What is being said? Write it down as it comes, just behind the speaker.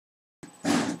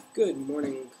Good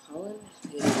morning, Colin.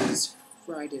 It is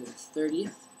Friday the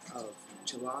 30th of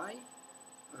July.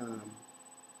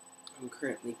 I'm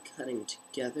currently cutting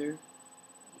together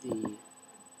the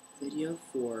video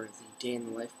for the Day in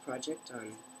the Life project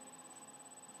on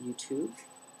YouTube,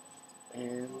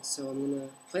 and so I'm going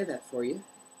to play that for you.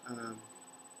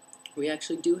 We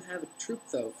actually do have a troop,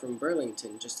 though, from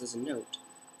Burlington, just as a note,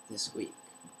 this week.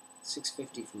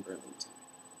 650 from Burlington.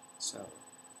 So,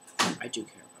 I do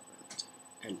care about Burlington,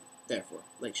 and therefore,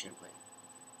 Lake Champlain.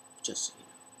 Just so you know.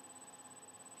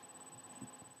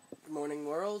 Good morning,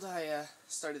 world. I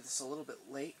started this a little bit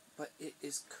late, but it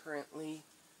is currently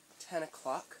 10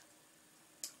 o'clock.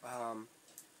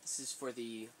 This is for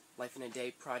the Life in a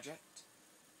Day project.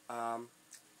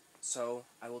 So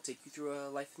I will take you through a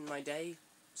life in my day,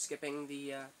 skipping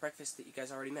the breakfast that you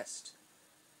guys already missed.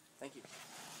 Thank you.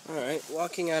 Alright,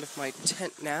 walking out of my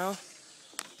tent now.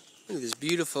 Look at this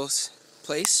beautiful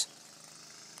place.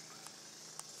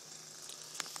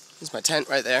 There's my tent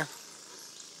right there.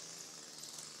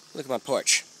 Look at my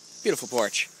porch. Beautiful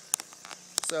porch.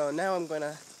 So now I'm going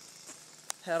to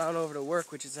head on over to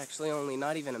work, which is actually only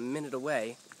not even a minute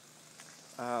away.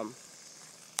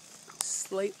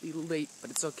 Slightly late,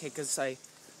 but it's okay because I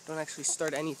don't actually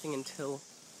start anything until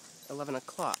 11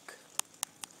 o'clock.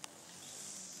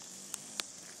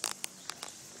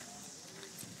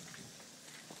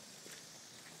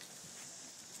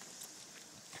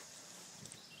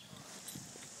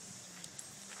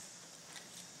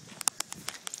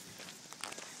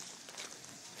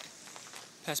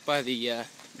 Pass by the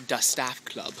Staff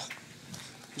Club.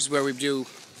 This is where we do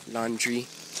laundry.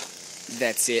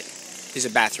 That's it. There's a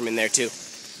bathroom in there too.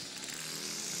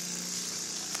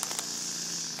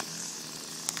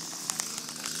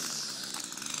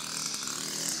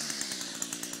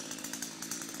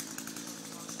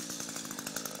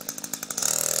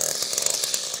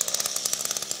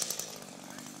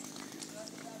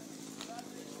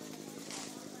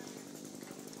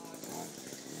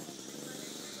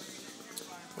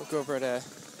 We'll go over to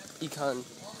Econ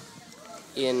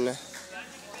in.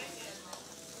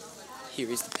 Here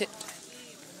is the pit.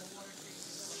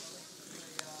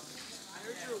 I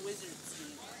heard you're a wizard,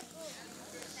 Steve.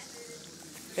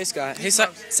 Hey Scott. Hey,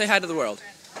 say hi to the world.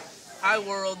 Hi,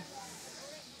 world.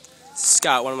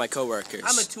 Scott, one of my coworkers.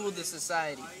 I'm a tool to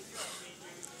society.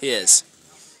 He is.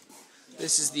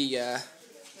 This is the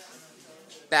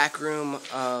back room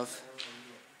of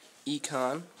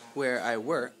Econ, where I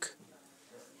work.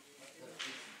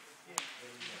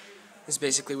 This is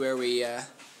basically where we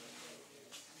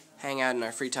hang out in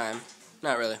our free time.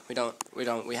 Not really. We don't.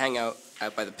 We hang out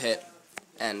by the pit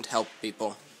and help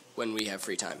people when we have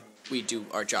free time. We do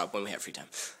our job when we have free time.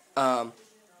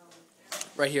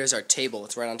 Right here is our table.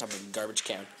 It's right on top of a garbage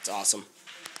can. It's awesome.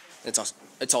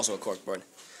 It's also a corkboard.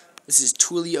 This is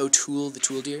Toolie O'Toole, the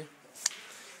tool deer.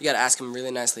 You gotta ask him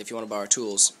really nicely if you want to borrow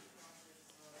tools.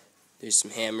 There's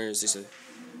some hammers. There's a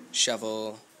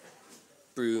shovel,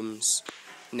 brooms,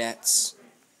 nets,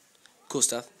 cool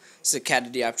stuff. This is a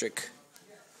catadioptric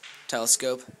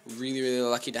telescope. Really, really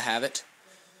lucky to have it.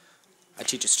 I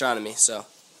teach astronomy, so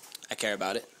I care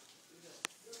about it.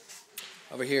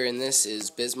 Over here in this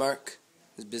is Bismarck.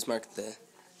 This is Bismarck the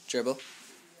gerbil.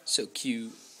 So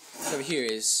cute. Over here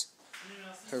is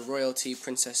Her Royalty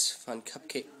Princess von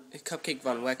Cupcake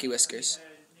von Wacky Whiskers.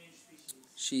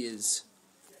 She is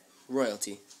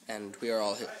royalty, and we are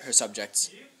all her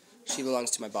subjects. She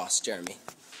belongs to my boss, Jeremy.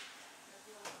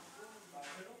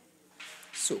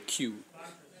 So cute.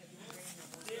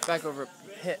 Back over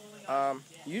pit.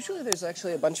 Usually there's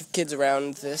actually a bunch of kids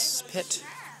around this pit,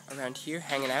 around here,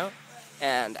 hanging out,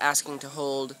 and asking to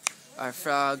hold our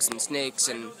frogs and snakes,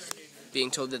 and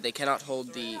being told that they cannot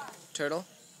hold the turtle.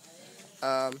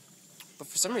 But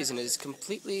for some reason it is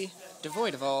completely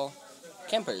devoid of all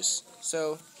campers.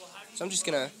 So I'm just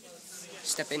gonna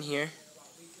step in here.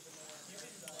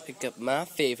 Picked up my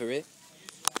favorite.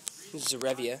 This is a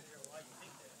Revia.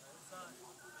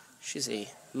 She's a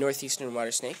northeastern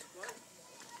water snake.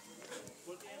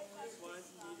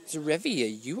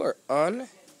 Zarevia, you are on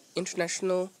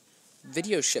international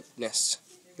video shipness.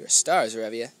 You're a star,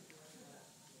 Zarevia.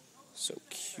 So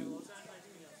cute.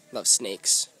 Love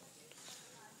snakes.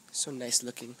 So nice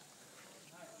looking.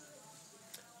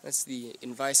 That's the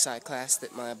Invisci class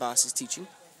that my boss is teaching.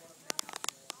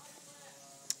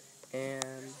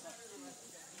 And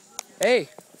hey!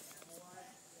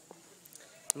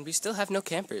 And we still have no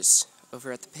campers over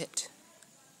at the pit.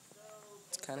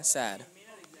 It's kind of sad.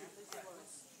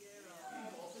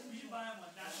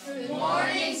 Good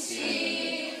morning,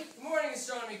 Steve. Good morning,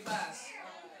 astronomy class.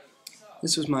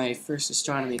 This was my first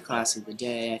astronomy class of the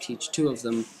day. I teach 2 of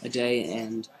them a day,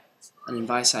 and an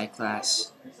Envisci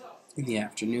class in the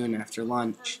afternoon after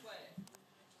lunch.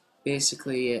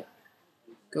 Basically, it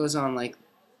goes on like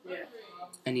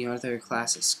any other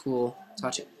class at school,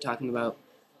 talking about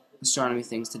astronomy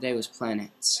things. Today was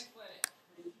planets.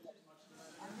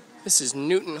 This is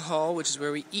Newton Hall, which is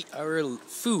where we eat our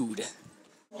food.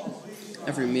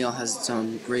 Every meal has its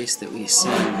own grace that we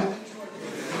sing.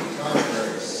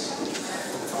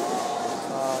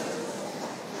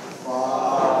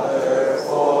 Father,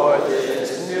 for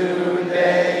this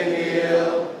noonday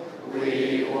meal,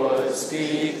 we would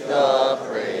speak the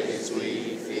praise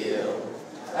we feel.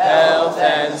 Health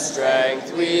and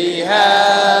strength we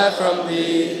have from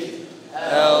Thee.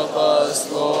 Help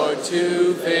us, Lord,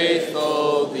 to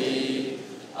faithful be.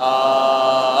 Amen.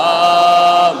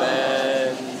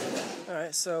 All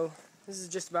right, so this is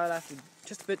just a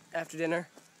bit after dinner,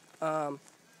 and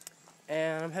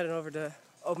I'm heading over to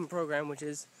Open Program, which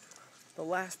is the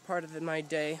last part of my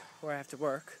day where I have to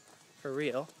work for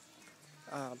real.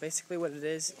 Basically, what it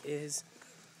is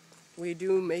we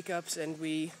do makeups and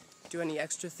we do any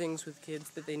extra things with kids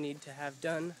that they need to have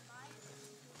done.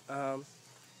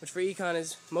 Which for econ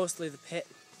is mostly the pit,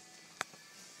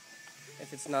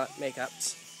 if it's not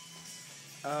makeups.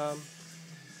 I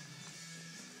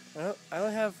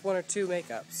only have 1 or 2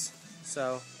 makeups,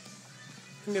 so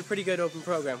it can be a pretty good open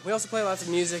program. We also play lots of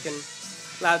music and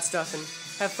loud stuff and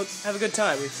have a good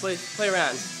time. We play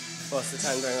around most of the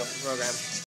time during open program.